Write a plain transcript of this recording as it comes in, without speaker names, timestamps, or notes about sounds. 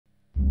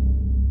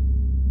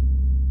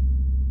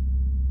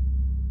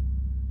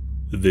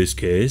This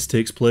case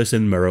takes place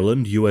in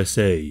Maryland,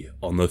 USA,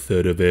 on the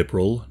 3rd of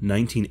April,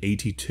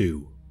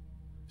 1982.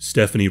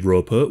 Stephanie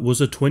Roper was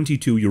a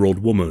 22-year-old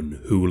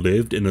woman who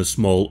lived in a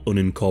small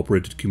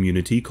unincorporated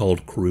community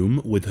called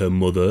Croom with her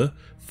mother,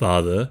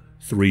 father,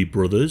 3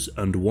 brothers,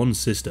 and 1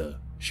 sister.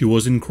 She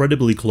was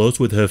incredibly close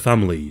with her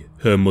family.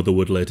 Her mother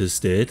would later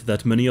state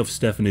that many of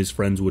Stephanie's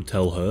friends would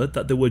tell her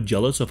that they were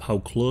jealous of how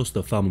close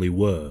the family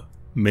were.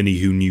 Many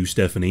who knew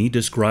Stephanie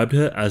described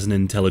her as an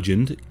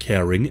intelligent,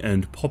 caring,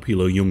 and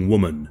popular young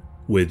woman,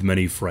 with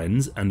many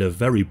friends and a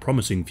very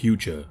promising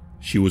future.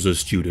 She was a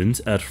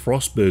student at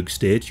Frostburg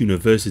State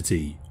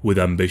University, with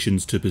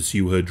ambitions to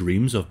pursue her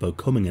dreams of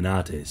becoming an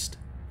artist.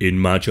 In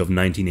March of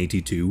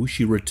 1982,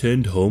 she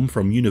returned home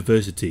from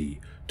university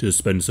to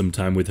spend some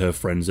time with her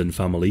friends and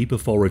family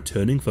before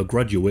returning for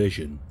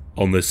graduation.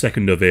 On the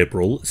 2nd of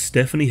April,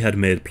 Stephanie had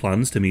made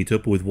plans to meet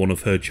up with one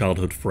of her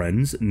childhood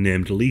friends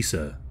named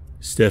Lisa.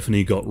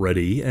 Stephanie got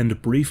ready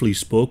and briefly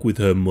spoke with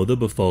her mother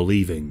before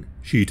leaving.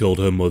 She told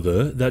her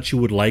mother that she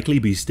would likely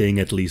be staying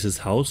at Lisa's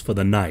house for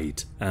the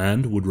night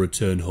and would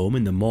return home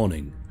in the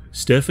morning.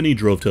 Stephanie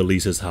drove to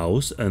Lisa's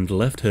house and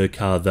left her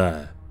car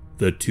there.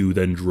 The two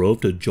then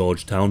drove to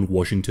Georgetown,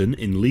 Washington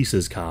in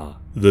Lisa's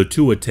car. The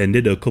two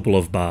attended a couple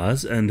of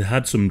bars and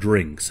had some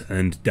drinks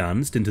and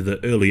danced into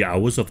the early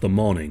hours of the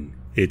morning.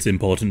 It's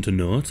important to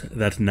note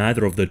that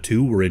neither of the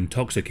two were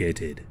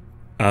intoxicated.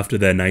 After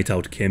their night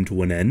out came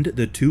to an end,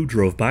 the two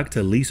drove back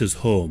to Lisa's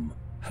home.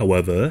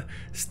 However,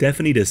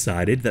 Stephanie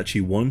decided that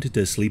she wanted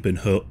to sleep in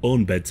her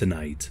own bed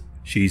tonight.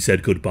 She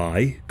said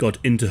goodbye, got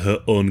into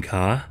her own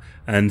car,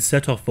 and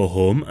set off for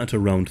home at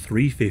around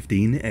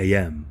 3:15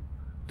 a.m.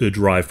 The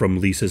drive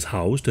from Lisa's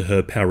house to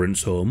her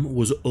parents' home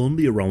was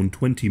only around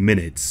 20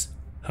 minutes.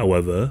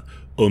 However,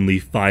 only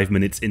 5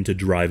 minutes into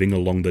driving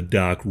along the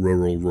dark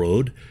rural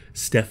road,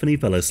 Stephanie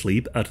fell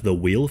asleep at the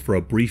wheel for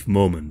a brief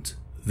moment.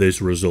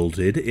 This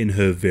resulted in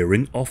her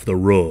veering off the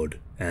road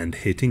and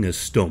hitting a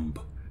stump.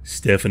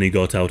 Stephanie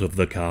got out of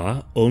the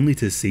car only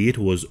to see it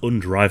was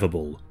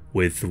undrivable,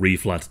 with 3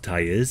 flat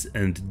tires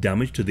and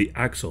damage to the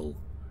axle.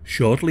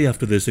 Shortly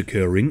after this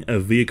occurring, a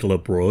vehicle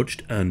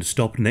approached and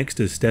stopped next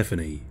to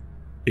Stephanie.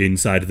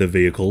 Inside the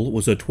vehicle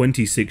was a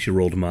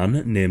 26-year-old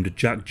man named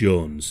Jack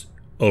Jones,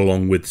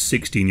 along with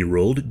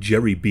 16-year-old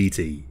Jerry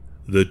Beatty.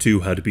 The two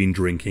had been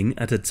drinking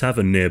at a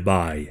tavern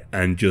nearby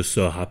and just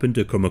so happened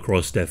to come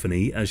across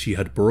Stephanie as she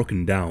had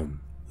broken down.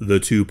 The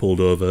two pulled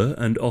over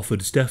and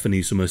offered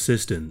Stephanie some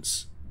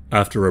assistance.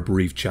 After a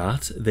brief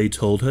chat, they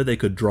told her they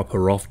could drop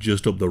her off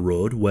just up the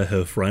road where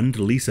her friend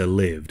Lisa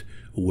lived,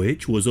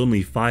 which was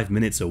only 5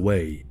 minutes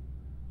away.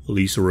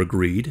 Lisa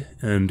agreed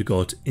and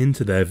got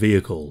into their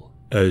vehicle.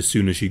 As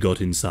soon as she got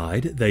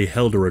inside, they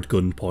held her at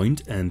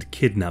gunpoint and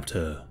kidnapped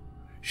her.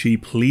 She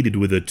pleaded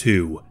with the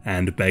two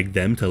and begged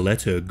them to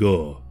let her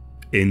go.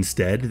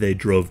 Instead, they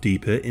drove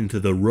deeper into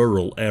the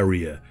rural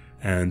area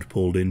and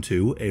pulled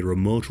into a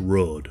remote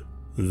road.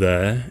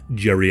 There,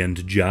 Jerry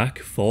and Jack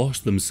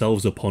forced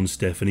themselves upon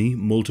Stephanie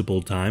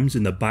multiple times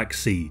in the back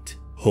seat,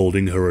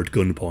 holding her at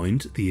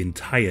gunpoint the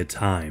entire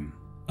time.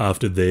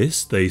 After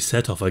this, they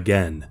set off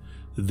again,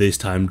 this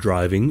time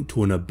driving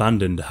to an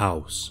abandoned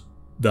house.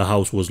 The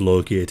house was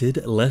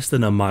located less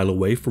than a mile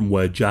away from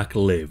where Jack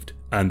lived,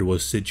 and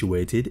was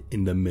situated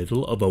in the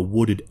middle of a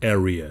wooded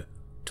area,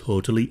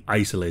 totally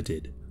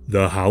isolated.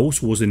 The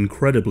house was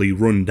incredibly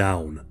run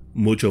down.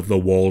 Much of the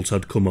walls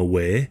had come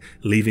away,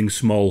 leaving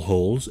small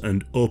holes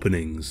and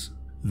openings.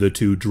 The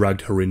two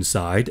dragged her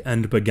inside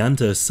and began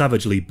to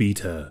savagely beat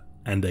her,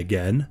 and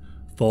again,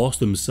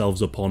 forced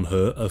themselves upon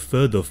her a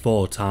further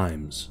 4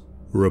 times.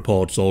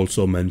 Reports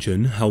also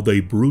mention how they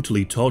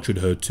brutally tortured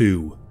her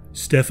too.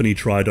 Stephanie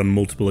tried on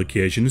multiple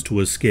occasions to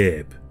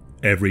escape.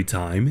 Every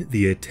time,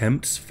 the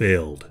attempts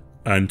failed,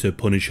 and to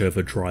punish her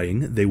for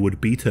trying, they would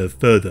beat her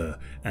further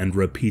and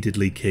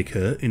repeatedly kick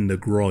her in the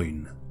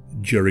groin.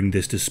 During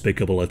this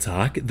despicable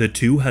attack, the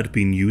two had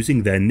been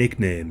using their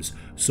nicknames,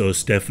 so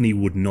Stephanie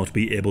would not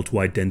be able to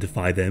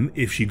identify them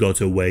if she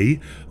got away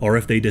or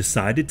if they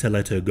decided to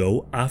let her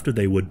go after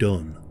they were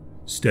done.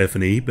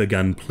 Stephanie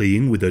began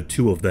pleading with the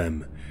two of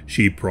them.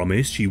 She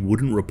promised she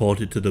wouldn't report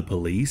it to the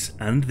police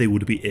and they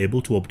would be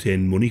able to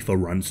obtain money for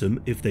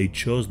ransom if they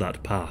chose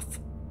that path.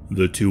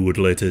 The two would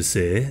later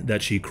say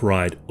that she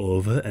cried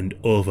over and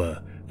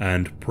over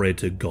and prayed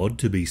to God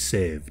to be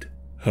saved.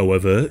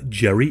 However,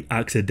 Jerry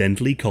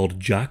accidentally called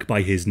Jack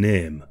by his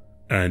name,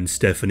 and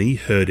Stephanie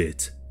heard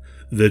it.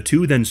 The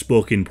two then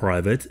spoke in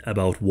private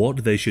about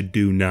what they should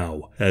do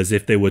now, as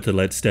if they were to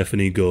let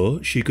Stephanie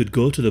go, she could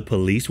go to the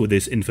police with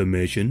this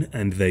information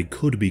and they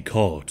could be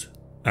caught.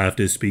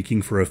 After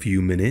speaking for a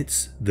few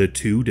minutes, the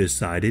two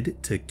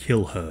decided to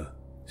kill her.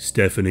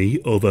 Stephanie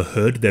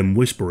overheard them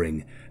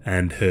whispering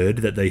and heard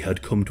that they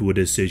had come to a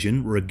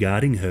decision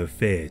regarding her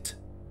fate.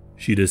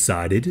 She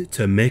decided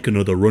to make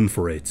another run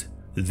for it.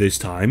 This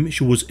time,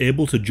 she was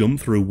able to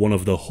jump through one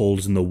of the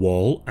holes in the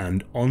wall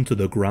and onto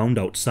the ground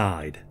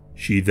outside.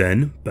 She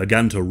then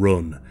began to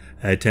run,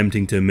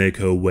 attempting to make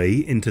her way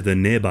into the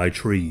nearby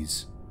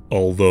trees,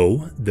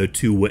 although the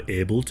two were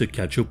able to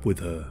catch up with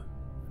her.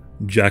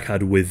 Jack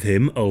had with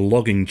him a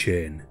logging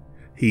chain.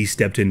 He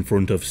stepped in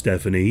front of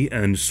Stephanie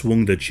and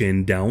swung the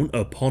chain down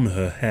upon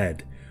her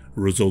head,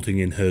 resulting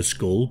in her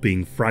skull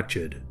being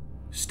fractured.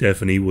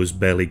 Stephanie was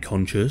barely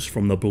conscious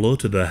from the blow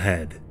to the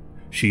head.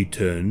 She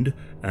turned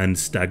and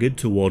staggered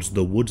towards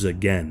the woods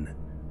again.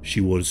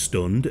 She was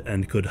stunned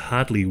and could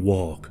hardly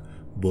walk,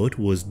 but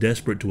was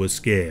desperate to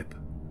escape.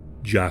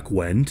 Jack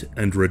went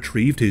and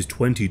retrieved his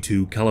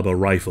 .22 caliber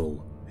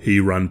rifle. He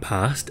ran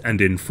past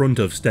and in front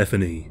of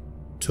Stephanie,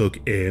 took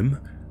aim,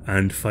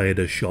 and fired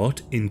a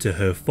shot into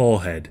her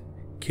forehead,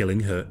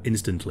 killing her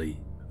instantly.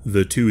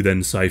 The two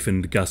then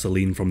siphoned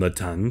gasoline from the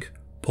tank,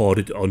 poured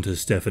it onto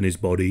Stephanie's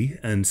body,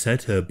 and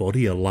set her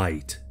body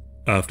alight.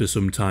 After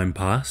some time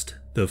passed,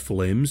 the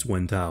flames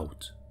went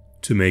out.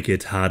 To make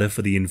it harder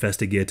for the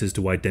investigators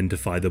to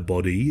identify the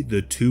body,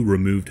 the two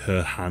removed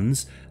her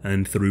hands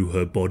and threw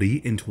her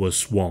body into a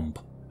swamp.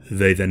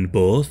 They then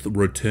both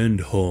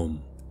returned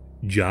home.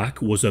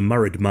 Jack was a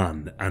married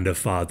man and a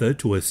father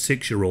to a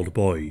 6-year-old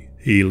boy.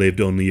 He lived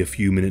only a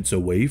few minutes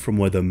away from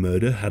where the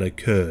murder had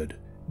occurred.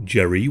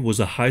 Jerry was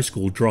a high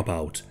school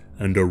dropout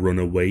and a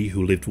runaway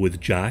who lived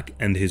with Jack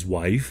and his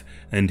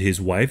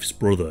wife's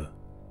brother.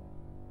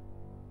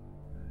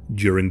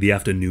 During the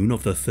afternoon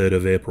of the 3rd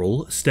of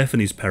April,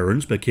 Stephanie's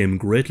parents became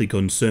greatly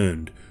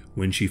concerned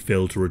when she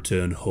failed to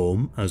return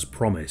home as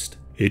promised.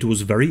 It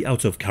was very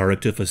out of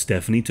character for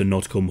Stephanie to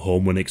not come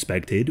home when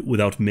expected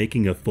without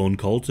making a phone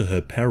call to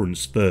her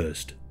parents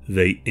first.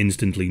 They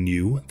instantly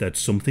knew that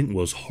something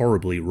was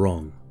horribly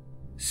wrong.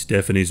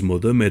 Stephanie's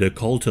mother made a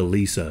call to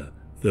Lisa,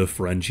 the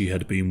friend she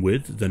had been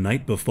with the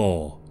night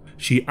before.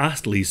 She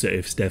asked Lisa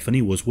if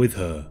Stephanie was with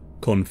her.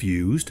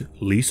 Confused,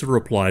 Lisa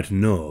replied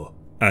no,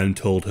 and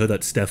told her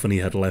that Stephanie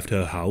had left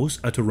her house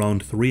at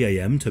around 3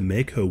 AM to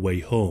make her way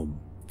home.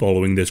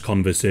 Following this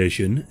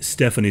conversation,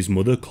 Stephanie's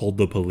mother called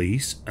the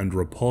police and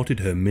reported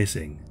her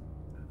missing.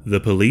 The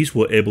police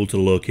were able to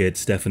locate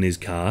Stephanie's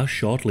car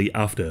shortly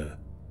after.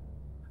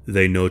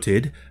 They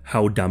noted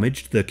how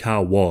damaged the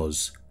car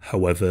was.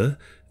 However,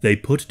 they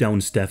put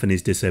down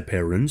Stephanie's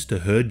disappearance to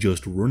her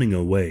just running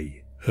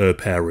away. Her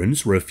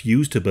parents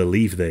refused to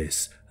believe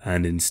this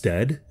and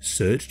instead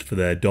searched for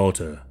their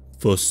daughter.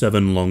 For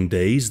 7 long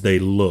days they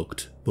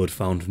looked, but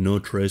found no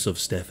trace of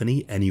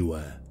Stephanie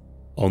anywhere.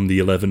 On the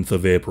 11th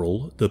of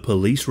April, the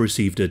police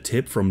received a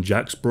tip from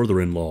Jack's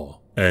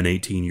brother-in-law, an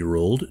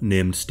 18-year-old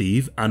named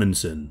Steve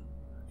Annenson.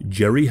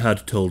 Jerry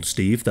had told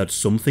Steve that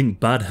something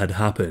bad had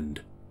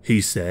happened. He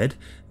said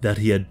that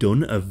he had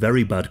done a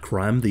very bad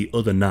crime the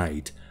other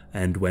night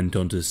and went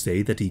on to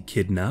say that he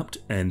kidnapped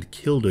and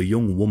killed a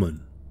young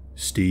woman.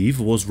 Steve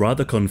was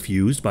rather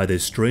confused by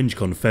this strange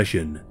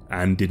confession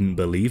and didn't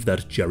believe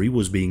that Jerry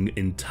was being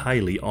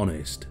entirely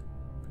honest.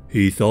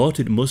 He thought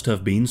it must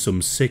have been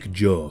some sick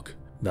joke.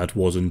 That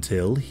was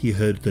until he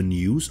heard the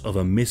news of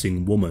a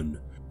missing woman,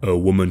 a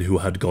woman who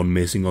had gone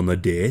missing on the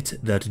date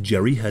that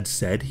Jerry had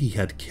said he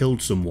had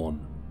killed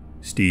someone.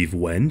 Steve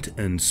went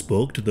and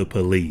spoke to the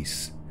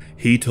police.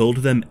 He told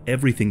them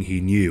everything he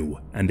knew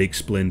and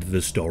explained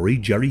the story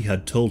Jerry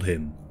had told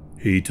him.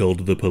 He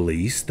told the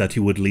police that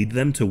he would lead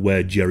them to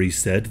where Jerry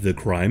said the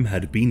crime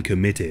had been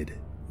committed.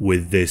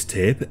 With this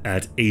tip,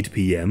 at 8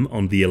 PM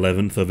on the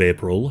 11th of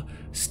April,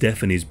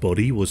 Stephanie's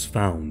body was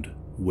found,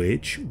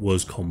 which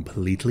was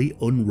completely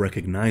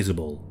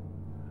unrecognizable.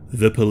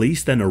 The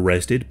police then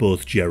arrested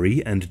both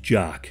Jerry and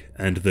Jack,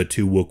 and the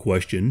two were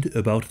questioned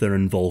about their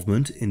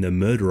involvement in the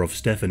murder of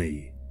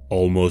Stephanie.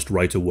 Almost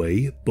right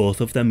away,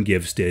 both of them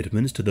gave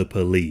statements to the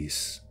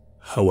police.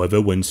 However,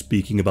 when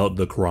speaking about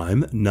the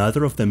crime,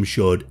 neither of them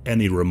showed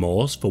any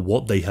remorse for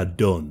what they had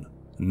done.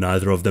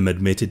 Neither of them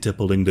admitted to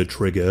pulling the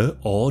trigger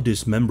or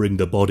dismembering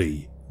the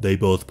body. They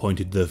both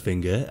pointed their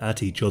finger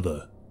at each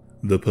other.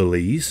 The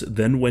police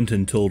then went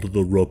and told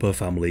the Roper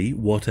family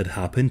what had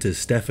happened to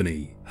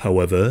Stephanie.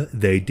 However,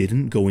 they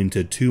didn't go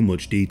into too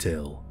much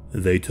detail.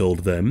 They told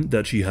them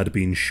that she had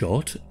been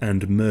shot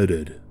and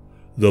murdered.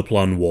 The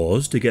plan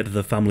was to get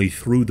the family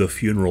through the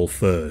funeral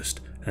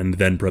first, and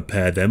then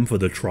prepare them for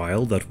the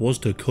trial that was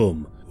to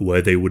come,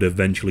 where they would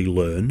eventually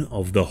learn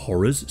of the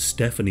horrors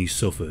Stephanie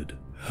suffered.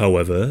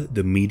 However,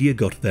 the media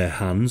got their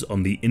hands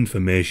on the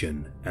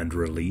information and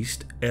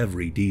released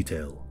every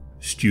detail.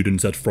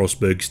 Students at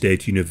Frostburg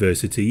State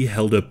University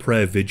held a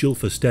prayer vigil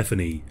for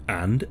Stephanie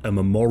and a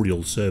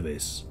memorial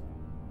service.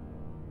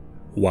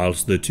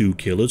 Whilst the two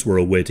killers were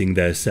awaiting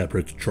their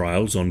separate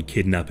trials on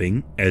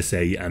kidnapping,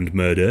 SA and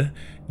murder,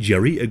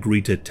 Jerry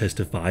agreed to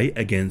testify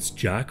against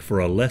Jack for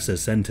a lesser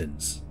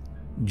sentence.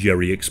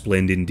 Jerry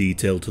explained in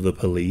detail to the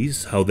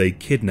police how they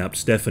kidnapped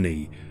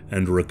Stephanie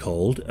and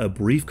recalled a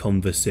brief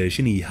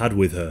conversation he had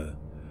with her.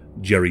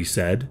 Jerry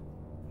said,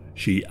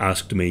 "She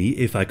asked me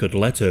if I could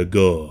let her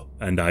go,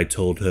 and I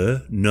told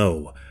her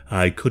no,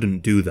 I couldn't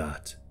do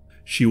that.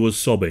 She was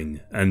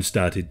sobbing and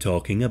started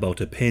talking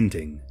about a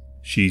painting.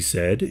 She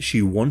said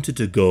she wanted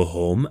to go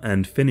home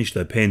and finish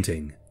the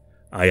painting.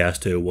 I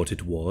asked her what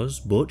it was,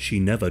 but she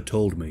never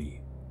told me."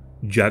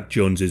 Jack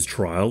Jones's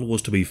trial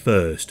was to be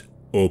first,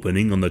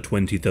 opening on the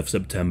 20th of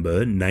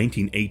September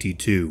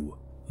 1982.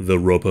 The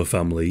Roper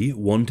family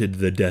wanted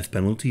the death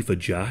penalty for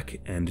Jack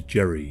and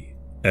Jerry.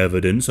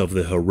 Evidence of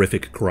the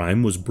horrific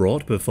crime was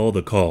brought before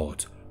the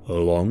court,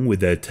 along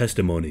with their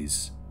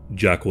testimonies.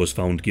 Jack was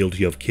found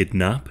guilty of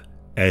kidnap,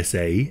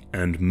 SA,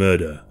 and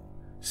murder.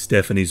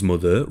 Stephanie's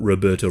mother,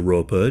 Roberta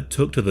Roper,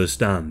 took to the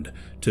stand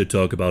to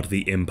talk about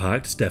the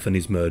impact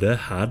Stephanie's murder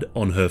had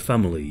on her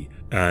family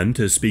and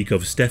to speak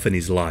of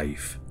Stephanie's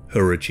life,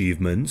 her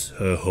achievements,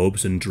 her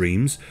hopes and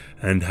dreams,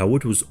 and how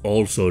it was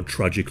all so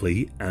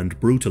tragically and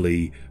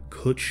brutally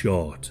cut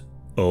short.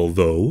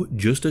 Although,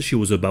 just as she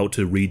was about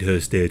to read her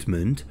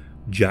statement,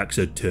 Jack's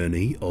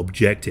attorney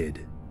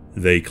objected.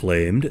 They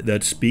claimed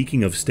that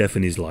speaking of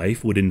Stephanie's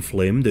life would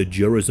inflame the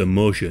jurors'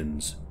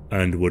 emotions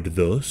and would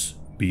thus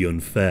be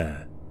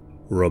unfair.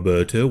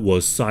 Roberta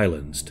was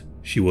silenced.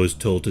 She was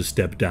told to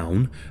step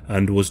down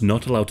and was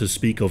not allowed to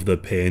speak of the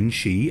pain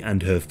she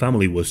and her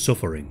family were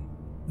suffering.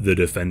 The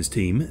defense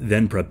team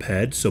then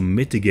prepared some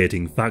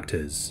mitigating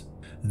factors.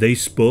 They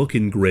spoke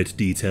in great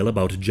detail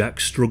about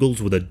Jack's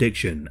struggles with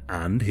addiction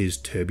and his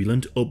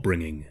turbulent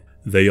upbringing.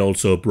 They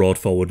also brought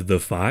forward the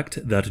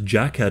fact that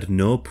Jack had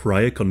no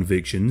prior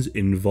convictions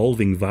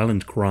involving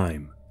violent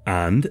crime,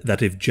 and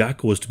that if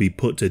Jack was to be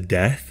put to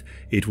death,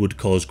 it would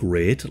cause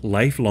great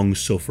lifelong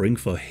suffering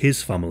for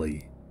his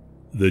family.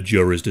 The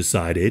jurors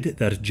decided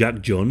that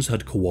Jack Jones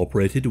had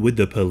cooperated with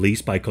the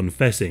police by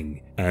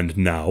confessing, and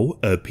now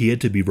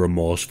appeared to be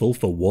remorseful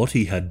for what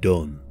he had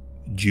done.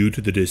 Due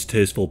to the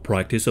distasteful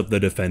practice of the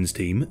defense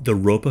team, the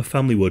Roper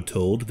family were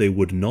told they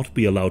would not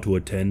be allowed to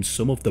attend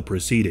some of the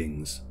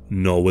proceedings,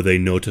 nor were they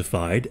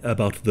notified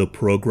about the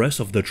progress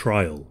of the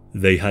trial.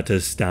 They had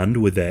to stand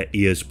with their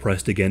ears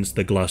pressed against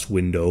the glass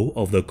window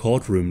of the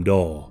courtroom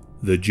door.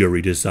 The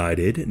jury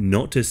decided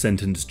not to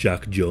sentence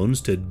Jack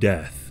Jones to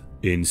death.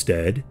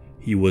 Instead,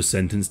 he was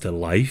sentenced to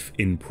life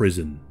in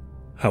prison.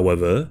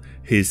 However,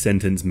 his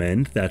sentence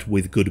meant that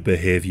with good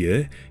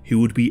behavior, he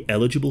would be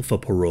eligible for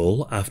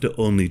parole after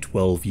only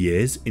 12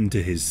 years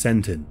into his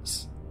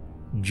sentence.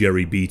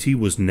 Jerry Beatty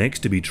was next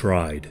to be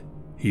tried.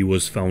 He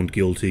was found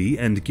guilty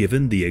and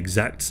given the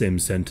exact same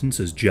sentence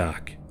as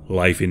Jack,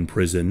 life in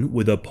prison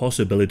with a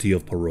possibility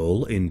of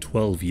parole in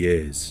 12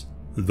 years.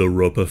 The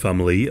Roper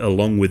family,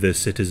 along with the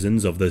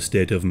citizens of the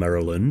state of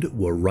Maryland,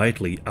 were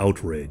rightly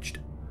outraged.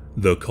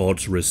 The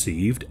courts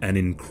received an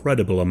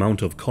incredible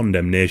amount of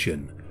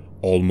condemnation.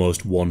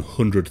 Almost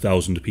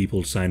 100,000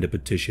 people signed a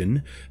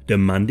petition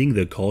demanding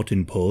the court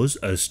impose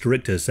a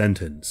stricter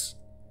sentence.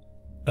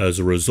 As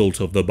a result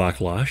of the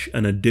backlash,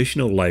 an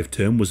additional life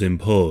term was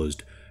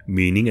imposed,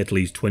 meaning at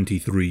least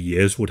 23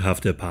 years would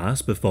have to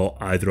pass before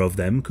either of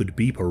them could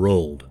be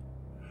paroled.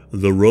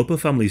 The Roper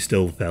family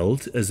still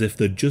felt as if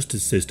the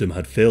justice system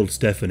had failed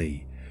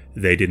Stephanie.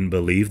 They didn't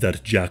believe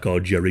that Jack or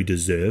Jerry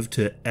deserved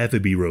to ever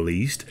be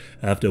released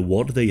after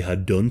what they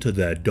had done to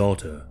their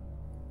daughter.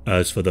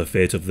 As for the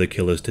fate of the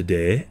killers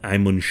today,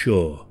 I'm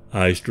unsure.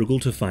 I struggle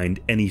to find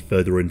any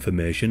further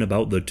information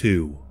about the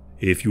two.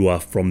 If you are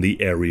from the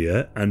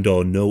area and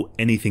or know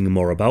anything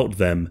more about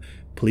them,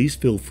 please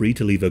feel free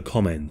to leave a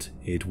comment.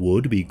 It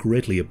would be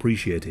greatly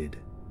appreciated.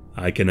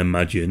 I can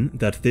imagine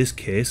that this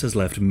case has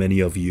left many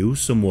of you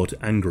somewhat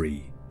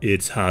angry.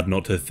 It's hard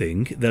not to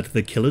think that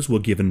the killers were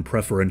given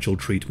preferential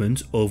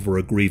treatment over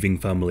a grieving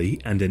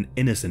family and an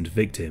innocent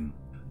victim.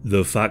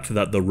 The fact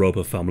that the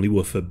Roper family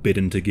were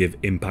forbidden to give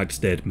impact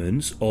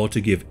statements or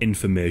to give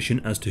information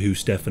as to who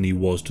Stephanie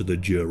was to the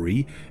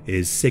jury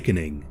is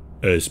sickening,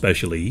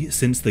 especially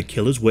since the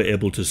killers were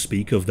able to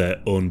speak of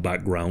their own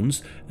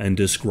backgrounds and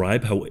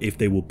describe how if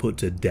they were put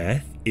to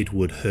death, it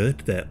would hurt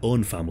their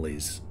own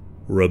families.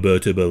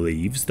 Roberta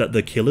believes that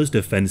the killer's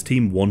defense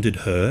team wanted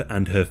her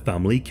and her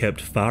family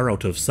kept far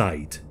out of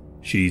sight.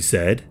 She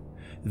said,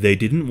 "They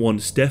didn't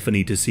want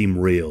Stephanie to seem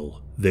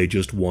real, they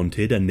just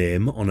wanted a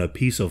name on a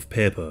piece of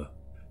paper."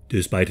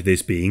 Despite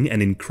this being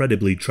an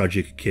incredibly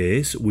tragic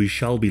case, we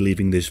shall be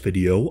leaving this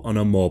video on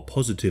a more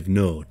positive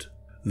note.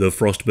 The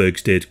Frostburg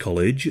State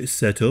College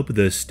set up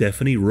the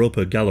Stephanie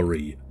Roper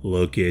Gallery,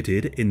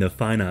 located in the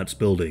Fine Arts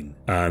Building,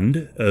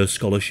 and a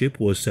scholarship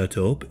was set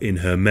up in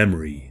her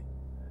memory.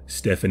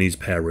 Stephanie's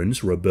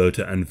parents,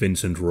 Roberta and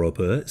Vincent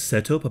Roper,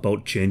 set up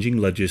about changing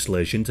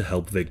legislation to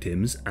help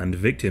victims and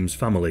victims'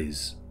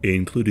 families,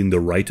 including the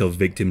right of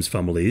victims'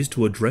 families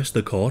to address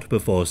the court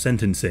before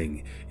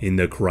sentencing in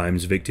the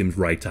Crimes Victims'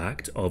 Rights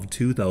Act of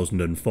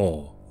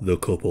 2004. The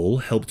couple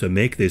helped to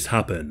make this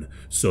happen,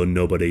 so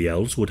nobody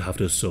else would have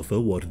to suffer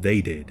what they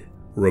did.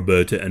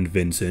 Roberta and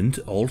Vincent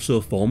also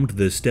formed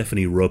the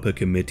Stephanie Roper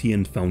Committee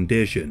and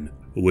Foundation,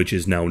 which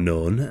is now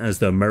known as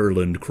the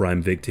Maryland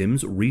Crime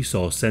Victims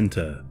Resource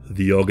Center.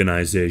 The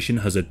organization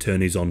has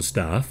attorneys on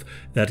staff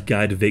that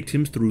guide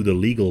victims through the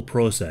legal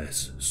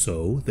process,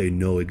 so they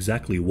know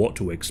exactly what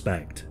to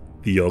expect.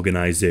 The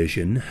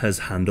organization has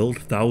handled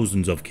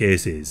thousands of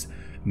cases,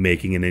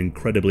 making an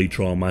incredibly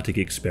traumatic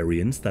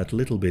experience that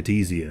little bit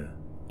easier.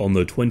 On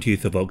the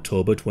 20th of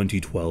October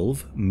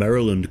 2012,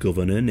 Maryland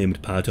governor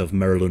named part of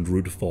Maryland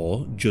Route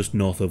 4 just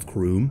north of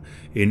Croom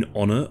in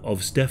honor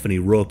of Stephanie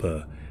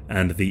Roper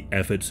and the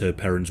efforts her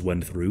parents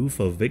went through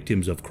for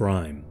victims of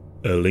crime.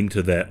 A link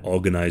to their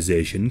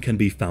organization can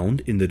be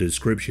found in the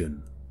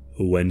description.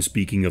 When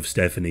speaking of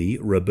Stephanie,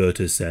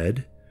 Roberta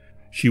said,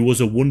 "She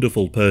was a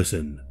wonderful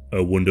person,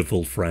 a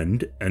wonderful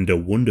friend, and a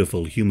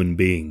wonderful human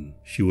being.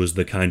 She was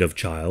the kind of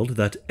child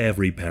that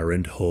every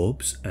parent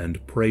hopes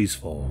and prays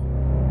for."